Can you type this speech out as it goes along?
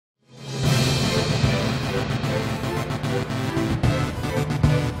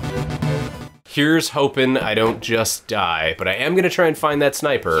Here's hoping I don't just die, but I am gonna try and find that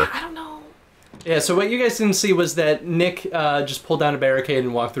sniper. Yeah, I don't know. Yeah, so what you guys didn't see was that Nick just pulled down a barricade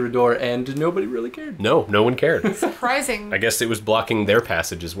and walked through a door, and nobody really cared. No, no one cared. Surprising. I guess it was blocking their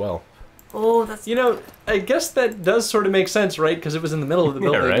passage as well. Oh, that's... You know, I guess that does sort of make sense, right? Because it was in the middle of the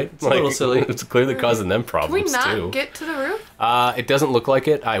building. Yeah, right? It's a little silly. It's clearly causing them problems, Can we not too. get to the roof? It doesn't look like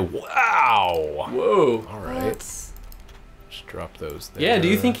it. Wow! Whoa. All right. Just drop those there. Yeah, do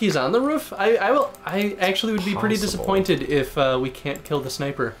you think he's on the roof? I actually would be pretty Possible. disappointed if we can't kill the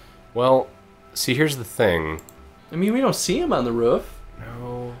sniper. Well, see, here's the thing. I mean, we don't see him on the roof.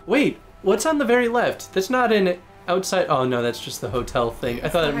 No. Wait, what's on the very left? That's not an outside... Oh, no, that's just the hotel thing. I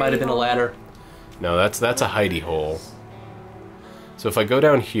thought it might have been a ladder. No, that's a hidey hole. So if I go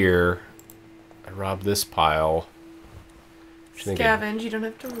down here, I rob this pile. Scavenge, you don't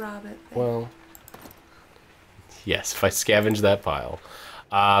have to rob it. Well, yes, if I scavenge that pile.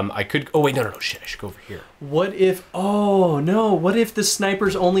 I could... Oh, wait, no, shit, I should go over here. What if... Oh, no, what if the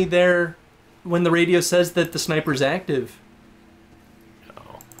sniper's only there when the radio says that the sniper's active?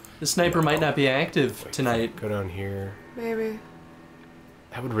 No. The sniper might not be active tonight. Go down here. Maybe.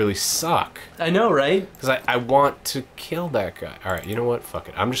 That would really suck. I know, right? Because I want to kill that guy. All right, you know what? Fuck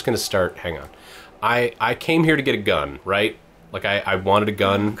it. I'm just going to start... Hang on. I came here to get a gun, right? Like, I wanted a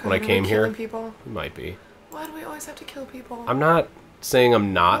gun when I came here. Killing people? It might be. Why do we always have to kill people? I'm not saying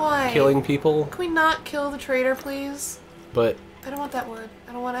I'm not Why? killing people, Can we not kill the traitor, please? but I don't want that wood.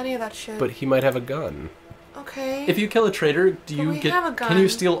 I don't want any of that shit. but he might have a gun. Okay. If you kill a traitor, do But you we get... have a Can you gun.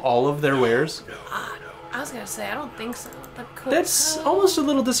 steal all of their wares? I was gonna say, I don't think so. That could That's help. almost a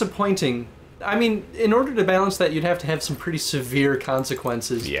little disappointing. I mean, in order to balance that, you'd have to have some pretty severe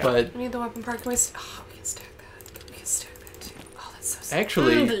consequences, Yeah. but... We need the weapon part. Can we... Oh, we can stack that. We can stack that too. Oh, that's so sick.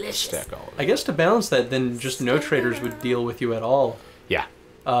 Actually, delicious. Stack all of I it. guess to balance that, then just no traitors would deal with you at all. Yeah.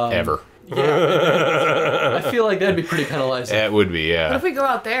 Um, Ever. Yeah. I feel like that'd be pretty penalizing. It would be, What yeah. if we go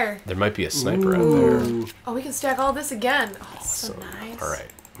out there? There might be a sniper out there. Ooh. Oh, we can stack all this again. Oh, that's so nice. All right.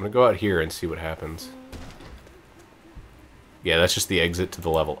 I'm going to go out here and see what happens. Yeah, that's just the exit to the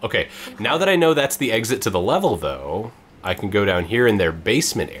level. Okay, now that I know that's the exit to the level, though, I can go down here in their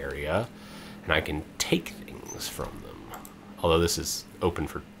basement area, and I can take things from them. Although this is open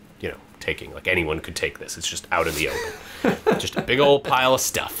for, you know, taking. Like, anyone could take this. It's just out in the open. Just a big old pile of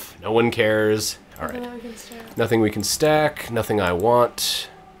stuff. No one cares. All right. Nothing we can stack. Nothing we can stack. Nothing I want.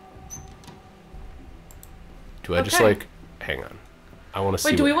 Do I just, Okay. like... Hang on. I want to see...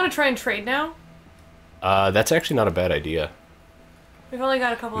 Wait, do what- we want to try and trade now? That's actually not a bad idea. We've only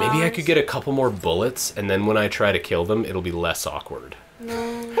got a couple Maybe I hours. could get a couple more bullets, and then when I try to kill them, it'll be less awkward.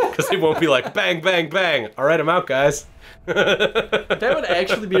 No. Because they won't be like, bang, bang, bang. All right, I'm out, guys. That would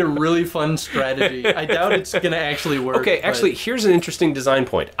actually be a really fun strategy. I doubt it's going to actually work. Okay, but- actually, here's an interesting design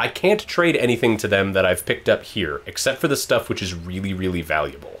point. I can't trade anything to them that I've picked up here, except for the stuff which is really, really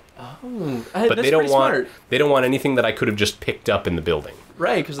valuable. Oh, But that's they don't pretty want smart. they don't want anything that I could have just picked up in the building.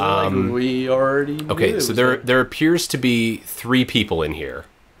 Right, because they're like, we already knew Okay, it so was there appears to be 3 people in here.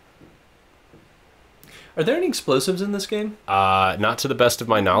 Are there any explosives in this game? Not to the best of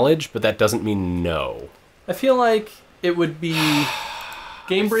my knowledge, but that doesn't mean no. I feel like it would be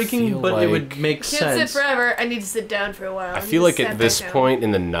game-breaking, feel but it would like- make Can't sense. sit forever. I need to sit down for a while. I feel like at this point in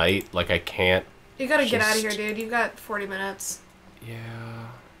the night, like I can't... You gotta get out of just- here, dude. You've got 40 minutes. Yeah...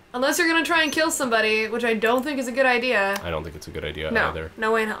 Unless you're gonna try and kill somebody, which I don't think is a good idea. I don't think it's a good idea No, either.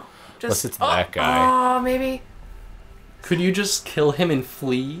 no way in hell. Unless Just it's that guy. Oh, maybe. Could you just kill him and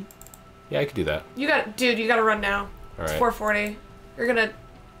flee? Yeah, I could do that. You got, dude. You gotta run now. All It's right. 4:40. You're gonna.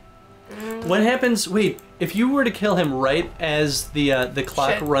 What happens? Wait, if you were to kill him right as the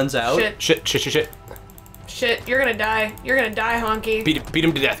clock Shit. runs out, Shit. You're gonna die. You're gonna die, honky. Beat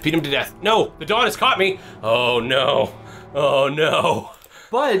him to death. Beat him to death. No, the dawn has caught me. Oh no. Oh no.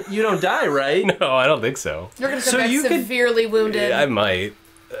 but you don't die, right? No, I don't think so. You're gonna come So back you could- severely wounded. I might.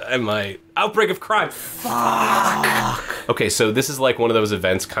 Outbreak of crime. Fuck. Okay, so this is like one of those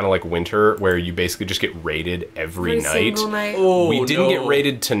events, kind of like Winter, where you basically just get raided every night. Single night. Oh, We didn't get no.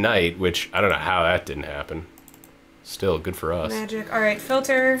 raided tonight, which I don't know how that didn't happen. Still, good for us. Magic. All right,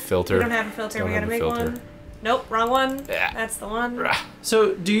 filter. Filter. We don't have a filter. Don't We gotta have a make filter. one. Nope, wrong one. Yeah. That's the one. Rah.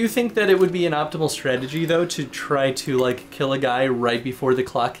 So, do you think that it would be an optimal strategy, though, to try to, like, kill a guy right before the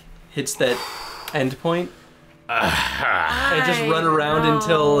clock hits that end point? And just run around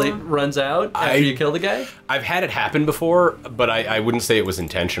until it runs out after you kill the guy? I've had it happen before, but I wouldn't say it was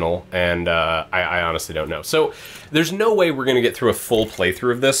intentional, and I honestly don't know. So there's no way we're going to get through a full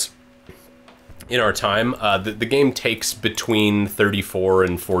playthrough of this in our time. The game takes between 34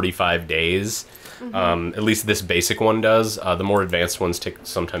 and 45 days. At least this basic one does. The more advanced ones take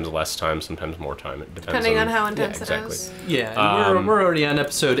sometimes less time, sometimes more time. It depends Depending on how intense exactly. it is. Yeah, and we're already on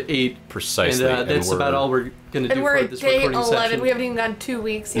episode 8. Precisely. And that's about all we're going to do And we're for at this day recording 11. session. We haven't even gone 2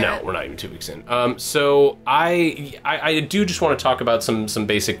 weeks yet. No, we're not even 2 weeks in. So I do just want to talk about some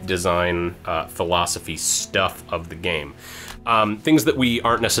basic design philosophy stuff of the game. Things that we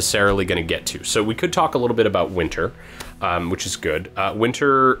aren't necessarily going to get to. So we could talk a little bit about winter, which is good.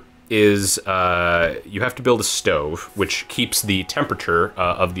 Winter is you have to build a stove, which keeps the temperature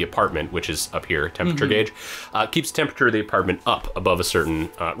of the apartment, which is up here, temperature gauge, keeps temperature of the apartment up above a certain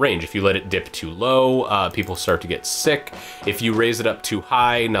range. If you let it dip too low, people start to get sick. If you raise it up too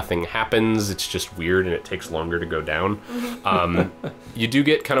high, nothing happens. It's just weird, and it takes longer to go down. You do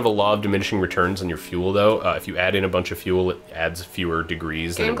get kind of a law of diminishing returns on your fuel, though. If you add in a bunch of fuel, it adds fewer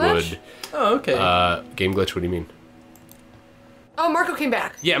degrees than it would. Oh, okay. Game glitch, what do you mean? Oh, Marco came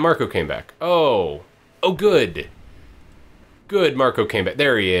back. Yeah, Marco came back. Oh, good. Good, Marco came back.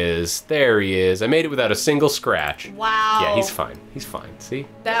 There he is. There he is. I made it without a single scratch. Wow. Yeah, he's fine. He's fine. See?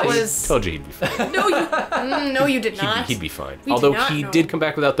 That was... Told you he'd be fine. No, you did not. He'd be fine. We Although did not he know. did come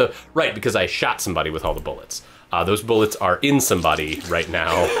back without the... Right, because I shot somebody with all the bullets. Those bullets are in somebody right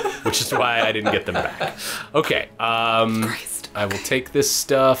now, which is why I didn't get them back. Okay. Christ. I will take this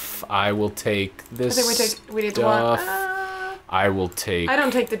stuff. I will take this I think we need the one. I will take... I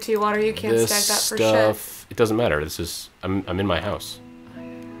don't take the 2 water. You can't this stack that for stuff. It doesn't matter. This is... I'm in my house.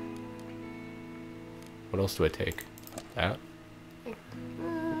 What else do I take? That?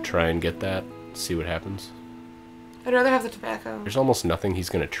 Try and get that. See what happens. shit. I'd rather have the tobacco. There's almost nothing he's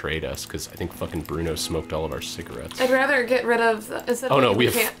gonna trade us, because I think fucking Bruno smoked all of our cigarettes. I'd rather get rid of the, instead Oh of no, the we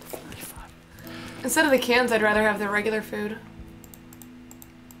have... can, instead of the cans. I'd rather have the regular food,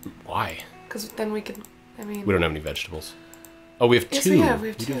 Why? because then we could. I mean, We don't have any vegetables. Oh, we have Yes, 2. we have. We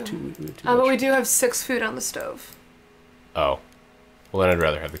have do 2. We have 2 but we do have 6 food on the stove. Oh. Well, then I'd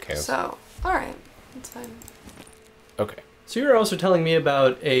rather have the cans. So, all right, that's fine. Okay. So you were also telling me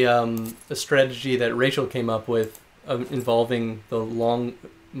about a strategy that Rachel came up with involving the long,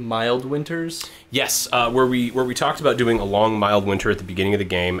 mild winters. Yes, where we talked about doing a long, mild winter at the beginning of the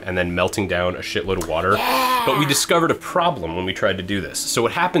game and then melting down a shitload of water. Yeah! But we discovered a problem when we tried to do this. So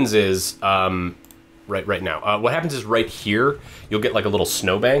what happens is... Right now. What happens is right here, you'll get like a little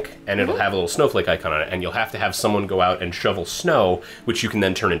snowbank, and it'll have a little snowflake icon on it, and you'll have to have someone go out and shovel snow, which you can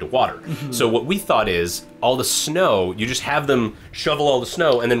then turn into water. So what we thought is, all the snow, you just have them shovel all the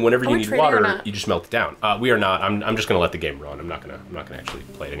snow, and then whenever you need water, you just melt it down. We are not. I'm just gonna let the game run. I'm not gonna actually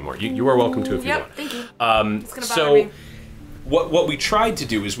play it anymore. You are welcome to if you want. Yep, thank you. It's gonna bother So. me. What we tried to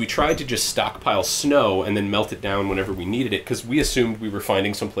do is we tried to just stockpile snow and then melt it down whenever we needed it, because we assumed we were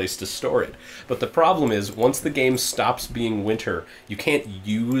finding some place to store it. But the problem is, once the game stops being winter, you can't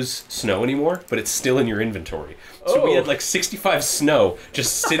use snow anymore, but it's still in your inventory. So we had like 65 snow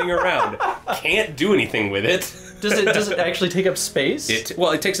just sitting around, can't do anything with it. Does it actually take up space? It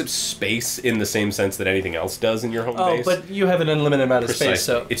takes up space in the same sense that anything else does in your home base. Oh, but you have an unlimited amount of Precisely. space,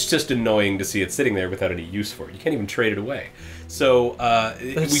 so... It's just annoying to see it sitting there without any use for it. You can't even trade it away. So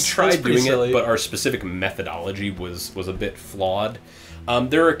we tried doing it, but our specific methodology was a bit flawed.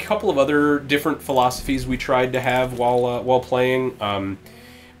 There are a couple of other different philosophies we tried to have while playing.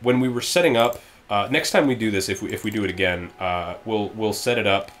 When we were setting up, next time we do this, if we do it again, we'll set it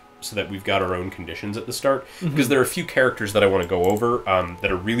up so that we've got our own conditions at the start, because there are a few characters that I want to go over that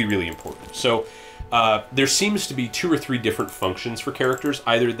are really, really important. So there seems to be 2 or 3 different functions for characters.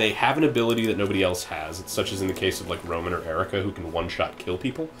 Either they have an ability that nobody else has, such as in the case of like Roman or Erica, who can one-shot kill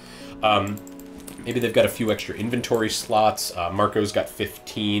people. Maybe they've got a few extra inventory slots. Marco's got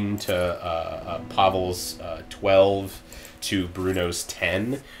 15 to Pavel's 12 to Bruno's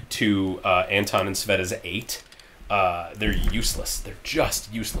 10 to Anton and Sveta's 8. They're useless. They're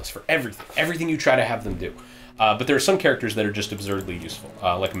just useless for everything. Everything you try to have them do. But there are some characters that are just absurdly useful.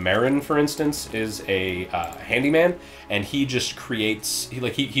 Like Marin, for instance, is a handyman, and he just creates...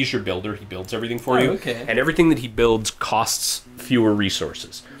 He's your builder. He builds everything for you. Okay. And everything that he builds costs fewer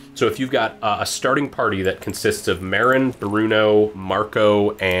resources. So if you've got a starting party that consists of Marin, Bruno,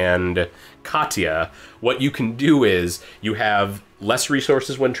 Marco, and Katya, what you can do is you have less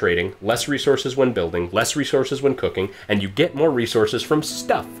resources when trading, less resources when building, less resources when cooking, and you get more resources from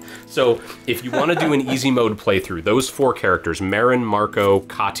stuff. So if you want to do an easy mode playthrough, those 4 characters, Marin, Marco,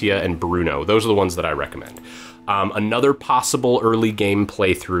 Katya, and Bruno, those are the ones that I recommend. Another possible early game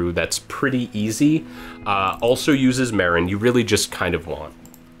playthrough that's pretty easy also uses Marin. You really just kind of want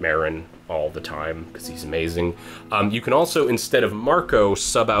Marin all the time because he's amazing. You can also, instead of Marco,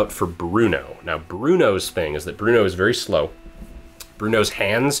 sub out for Bruno. Now, Bruno's thing is that Bruno is very slow. Bruno's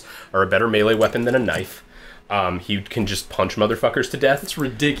hands are a better melee weapon than a knife. He can just punch motherfuckers to death. It's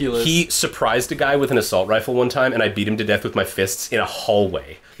ridiculous. He surprised a guy with an assault rifle one time, and I beat him to death with my fists in a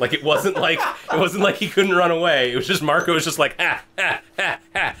hallway. Like, it wasn't like he couldn't run away. It was just Marco was just like, ha, ha, ha,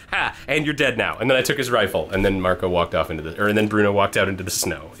 ha, ha, and you're dead now. And then I took his rifle, and then Marco walked off and then Bruno walked out into the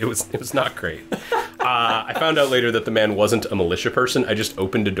snow. It was not great. I found out later that the man wasn't a militia person. I just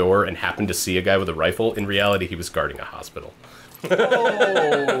opened a door and happened to see a guy with a rifle. In reality, he was guarding a hospital.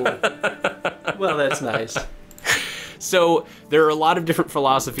 Oh. Well, that's nice. So there are a lot of different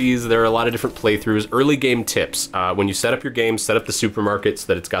philosophies. There are a lot of different playthroughs. Early game tips. When you set up your game, set up the supermarket so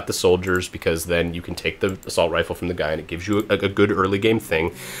that it's got the soldiers, because then you can take the assault rifle from the guy and it gives you a good early game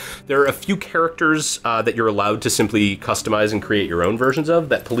thing. There are a few characters that you're allowed to simply customize and create your own versions of.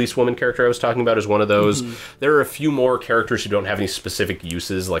 That policewoman character I was talking about is one of those. There are a few more characters who don't have any specific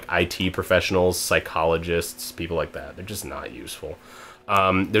uses, like IT professionals, psychologists, people like that. They're just not useful.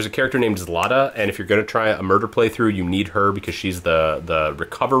 There's a character named Zlata, and if you're going to try a murder playthrough, you need her because she's the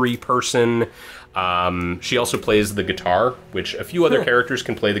recovery person. She also plays the guitar, which a few other characters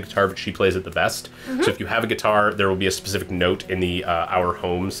can play the guitar, but she plays it the best. So if you have a guitar, there will be a specific note in the Our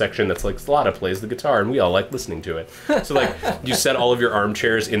Home section that's like, Zlata plays the guitar, and we all like listening to it. So like, you set all of your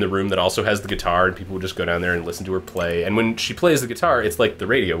armchairs in the room that also has the guitar, and people will just go down there and listen to her play. And when she plays the guitar, it's like the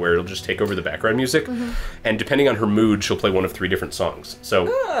radio, where it'll just take over the background music. And depending on her mood, she'll play one of 3 different songs. So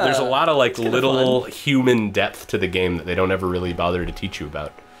there's a lot of like little human depth to the game that they don't ever really bother to teach you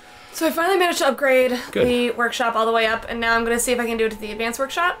about. So I finally managed to upgrade the workshop all the way up, and now I'm going to see if I can do it to the advanced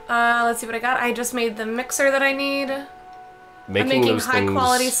workshop. Let's see what I got. I just made the mixer that I need. I'm making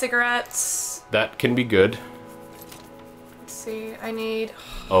high-quality cigarettes. That can be good. Let's see. I need...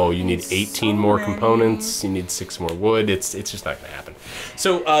 Oh, you need 18 more components. You need 6 more wood. It's just not going to happen.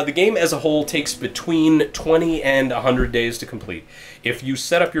 So the game as a whole takes between 20 and 100 days to complete. If you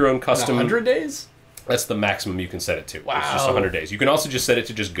set up your own custom... 100 days? That's the maximum you can set it to. Wow. It's just 100 days. You can also just set it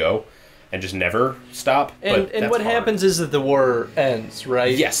to just go and just never stop. And what happens is that the war ends,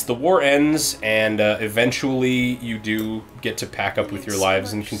 right? Yes, the war ends, and eventually you do get to pack up with your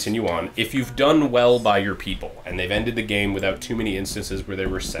lives and continue on. If you've done well by your people, and they've ended the game without too many instances where they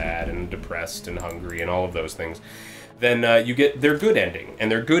were sad and depressed and hungry and all of those things, then you get their good ending.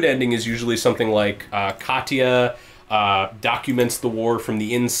 And their good ending is usually something like Katya documents the war from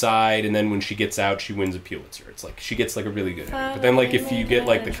the inside, and then when she gets out, she wins a Pulitzer. It's like she gets like a really good ending. But then like if you get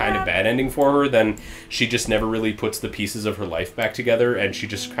like the kind of bad ending for her, then she just never really puts the pieces of her life back together, and she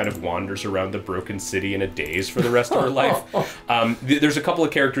just kind of wanders around the broken city in a daze for the rest of her life. There's a couple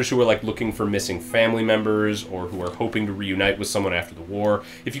of characters who are like looking for missing family members, or who are hoping to reunite with someone after the war.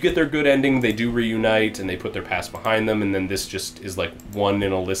 If you get their good ending, they do reunite and they put their past behind them, and then this just is like one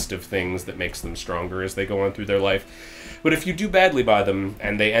in a list of things that makes them stronger as they go on through their life. But if you do badly by them,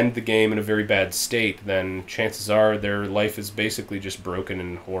 and they end the game in a very bad state, then chances are their life is basically just broken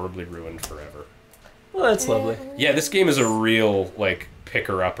and horribly ruined forever. Well, that's lovely. Yeah, this game is a real, like,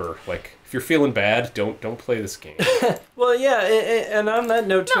 picker-upper. Like, if you're feeling bad, don't play this game. Well, yeah, and on that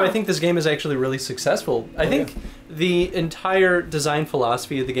note, too, I think this game is actually really successful. I think the entire design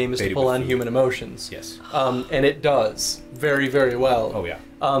philosophy of the game is to pull on human emotions. Yes. And it does very, very well. Oh, yeah.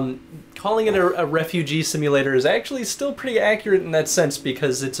 Calling it a refugee simulator is actually still pretty accurate in that sense,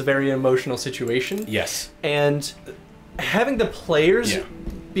 because it's a very emotional situation. Yes. And having the players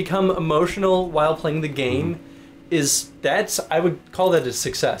become emotional while playing the game I would call that a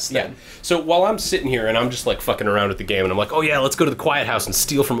success then. Yeah. So while I'm sitting here and I'm just like fucking around with the game and I'm like, oh yeah, let's go to the quiet house and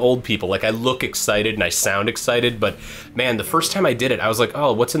steal from old people. Like, I look excited and I sound excited, but man, the first time I did it, I was like,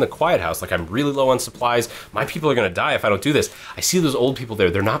 oh, what's in the quiet house? Like, I'm really low on supplies. My people are gonna die if I don't do this. I see those old people there.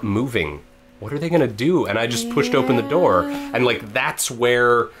 They're not moving. What are they gonna do? And I just pushed open the door, and like, that's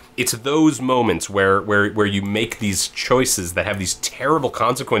where it's those moments where you make these choices that have these terrible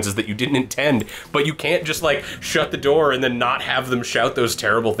consequences that you didn't intend, but you can't just like shut the door and then not have them shout those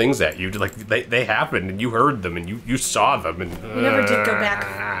terrible things at you. Like, they happened and you heard them and you saw them, and we never did go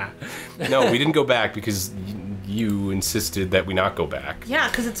back. No, we didn't go back because you insisted that we not go back. Yeah,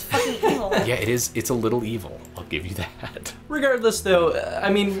 because it's fucking evil. Yeah, it is. It's a little evil. I'll give you that. Regardless, though, I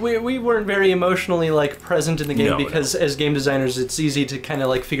mean, we weren't very emotionally like present in the game because as game designers, it's easy to kind of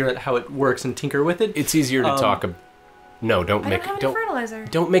like figure out how it works and tinker with it. It's easier to talk. No, don't make. Fertilizer.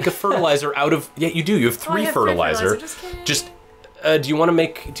 Don't make a fertilizer out of. Yeah, you do. You have 3 fertilizer. Just. Do you want to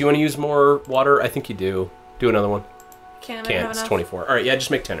make? Do you want to use more water? I think you do. Do another one. Can't. It's 24. All right, yeah,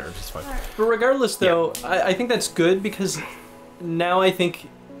 just make 10 herbs. It's fine. Right. But regardless, though, I think that's good, because now I think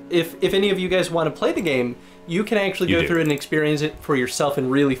if any of you guys want to play the game, you can actually go through and experience it for yourself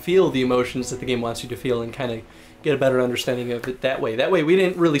and really feel the emotions that the game wants you to feel, and kind of get a better understanding of it that way. That way we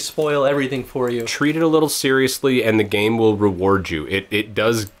didn't really spoil everything for you. Treat it a little seriously, and the game will reward you. It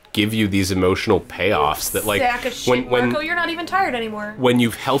does give you these emotional payoffs that, like, sack of shit, Marco, you're not even tired anymore. When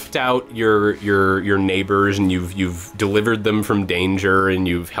you've helped out your neighbors, and you've delivered them from danger, and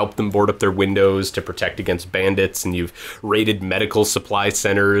you've helped them board up their windows to protect against bandits, and you've raided medical supply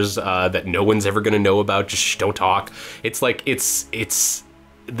centers that no one's ever going to know about, just shh, don't talk. It's like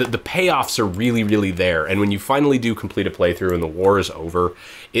the payoffs are really, really there, and when you finally do complete a playthrough and the war is over,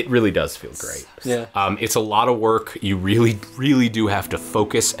 it really does feel great. Yeah. It's a lot of work. You really, really do have to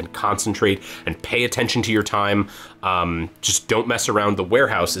focus and concentrate and pay attention to your time. Just don't mess around. The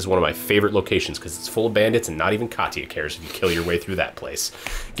warehouse is one of my favorite locations because it's full of bandits, and not even Katya cares if you kill your way through that place.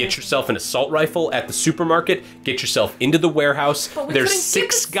 Get yourself an assault rifle at the supermarket. Get yourself into the warehouse. There's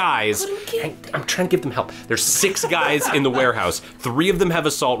 6 guys. I'm trying to give them help. There's 6 guys in the warehouse. 3 of them have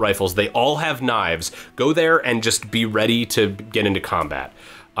assault rifles. They all have knives. Go there and just be ready to get into combat.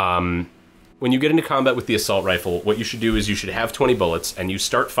 When you get into combat with the assault rifle, what you should do is you should have 20 bullets, and you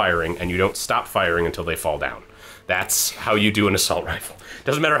start firing, and you don't stop firing until they fall down. That's how you do an assault rifle.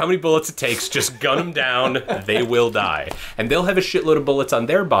 Doesn't matter how many bullets it takes, just gun them down, they will die. And they'll have a shitload of bullets on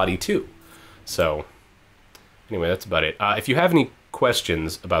their body, too. So, anyway, that's about it. If you have any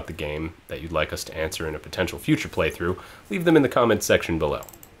questions about the game that you'd like us to answer in a potential future playthrough, leave them in the comments section below.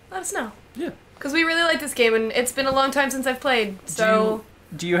 Let us know. Yeah. Because we really like this game, and it's been a long time since I've played, so...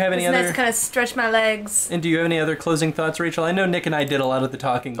 Do you have any it's other... nice to kind of stretch my legs. And do you have any other closing thoughts, Rachel? I know Nick and I did a lot of the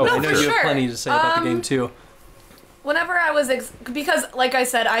talking, but I know you have plenty to say about the game, too. Whenever I was... because, like I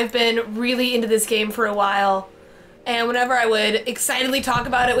said, I've been really into this game for a while, and whenever I would excitedly talk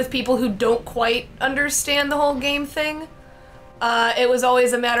about it with people who don't quite understand the whole game thing, it was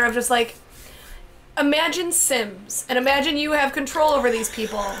always a matter of just, like, imagine Sims, and imagine you have control over these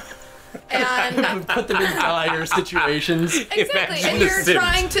people. And put them in dire situations. Exactly, and you're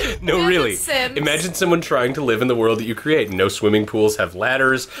trying to... No, really. Imagine someone trying to live in the world that you create. No swimming pools have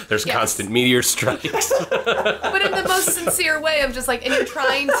ladders. There's constant meteor strikes. But in the most sincere way of just like, and you're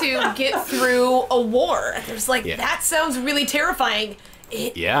trying to get through a war. There's like, that sounds really terrifying.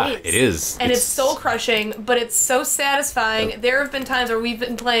 It is. And it's soul crushing, but it's so satisfying. There have been times where we've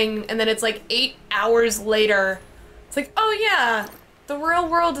been playing, and then it's like 8 hours later. It's like, oh yeah, the real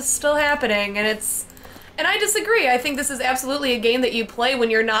world is still happening, and it's... And I disagree. I think this is absolutely a game that you play when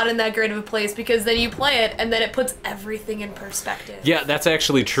you're not in that great of a place, because then you play it, and then it puts everything in perspective. Yeah, that's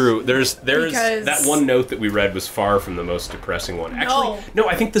actually true. There's that one note that we read was far from the most depressing one. Actually, no,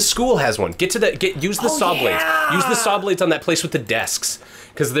 I think the school has one. Use the saw blades. Use the saw blades on that place with the desks.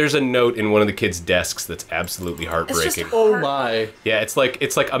 Because there's a note in one of the kids' desks that's absolutely heartbreaking. Oh my! Yeah, it's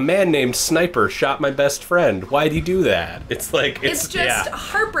like a man named Sniper shot my best friend. Why'd he do that? It's just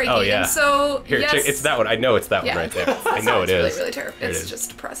heartbreaking. Oh yeah. And so here, check, it's that one. I know it's that one right there. I know it is. Really, really terrible. It's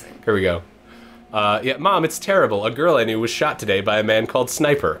just depressing. Here we go. Yeah, Mom, it's terrible. A girl I knew was shot today by a man called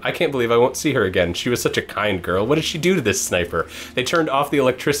Sniper. I can't believe I won't see her again. She was such a kind girl. What did she do to this Sniper? They turned off the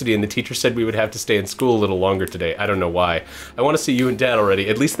electricity and the teacher said we would have to stay in school a little longer today. I don't know why. I want to see you and Dad already.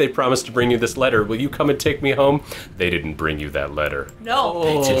 At least they promised to bring you this letter. Will you come and take me home? They didn't bring you that letter. No.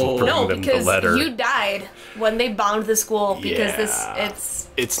 They didn't bring them the letter. You died when they bombed the school because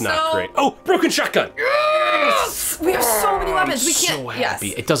it's not great. Oh, broken shotgun! Yes! We have so many weapons. We can't... so happy.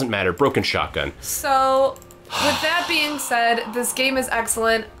 Yes. It doesn't matter. Broken shotgun. So, with that being said, this game is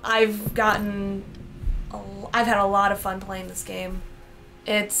excellent. I've had a lot of fun playing this game.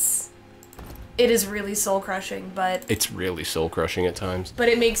 It is really soul-crushing, but... It's really soul-crushing at times. But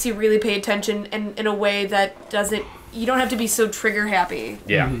it makes you really pay attention in a way that doesn't... You don't have to be so trigger-happy.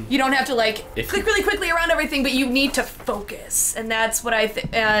 Yeah. You don't have to, like, click really quickly around everything, but you need to focus. And that's what I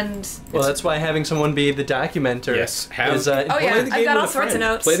think, and... Well, that's why having someone be the documenter is I've got all sorts of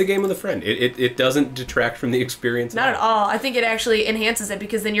notes. Play the game with a friend. It doesn't detract from the experience. Not at all. I think it actually enhances it,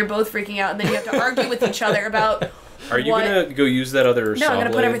 because then you're both freaking out, and then you have to argue with each other about Are you going to go use that other saw No, I'm going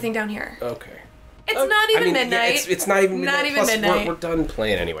to put blade? everything down here. Okay. It's not even midnight. Yeah, it's not even midnight. Not even Plus, midnight. We're done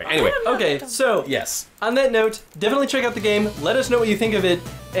playing anyway. Anyway. Okay, so yes. On that note, definitely check out the game. Let us know what you think of it,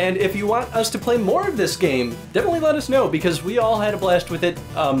 and if you want us to play more of this game, definitely let us know, because we all had a blast with it.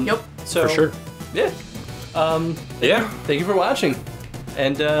 Yep. So for sure. Yeah. Thank you for watching,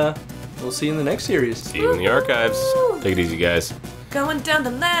 and we'll see you in the next series. See you in the archives. Take it easy, guys. Going down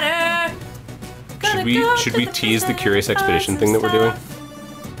the ladder. Should we tease the Curious Expedition thing that we're doing?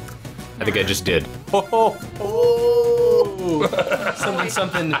 I think I just did. Oh.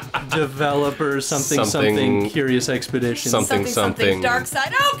 something developer, something Curious Expedition. Something dark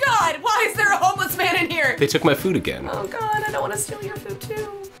side. Oh God, why is there a homeless man in here? They took my food again. Oh God, I don't want to steal your food too.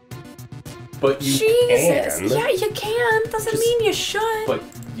 But you Jesus. can. Yeah, you can. Doesn't mean you should. But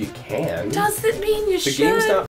you can. Doesn't mean you should. The game's not